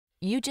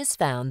You just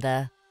found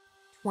the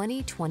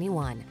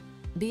 2021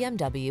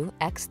 BMW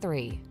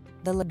X3.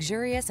 The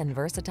luxurious and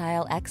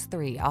versatile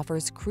X3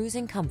 offers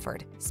cruising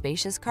comfort,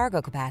 spacious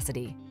cargo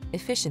capacity,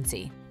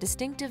 efficiency,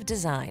 distinctive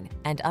design,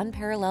 and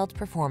unparalleled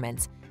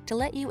performance to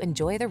let you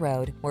enjoy the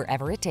road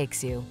wherever it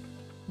takes you.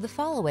 The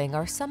following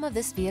are some of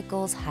this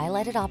vehicle's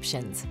highlighted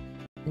options: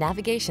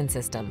 navigation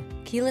system,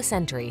 keyless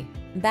entry,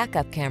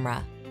 backup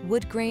camera,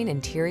 wood grain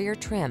interior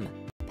trim,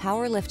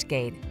 power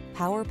liftgate,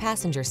 power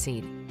passenger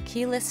seat,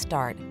 keyless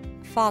start,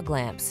 fog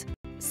lamps,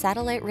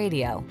 satellite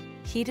radio,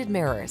 heated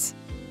mirrors.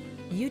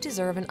 You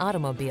deserve an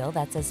automobile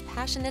that's as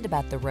passionate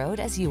about the road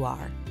as you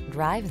are.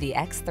 Drive the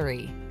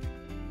X3.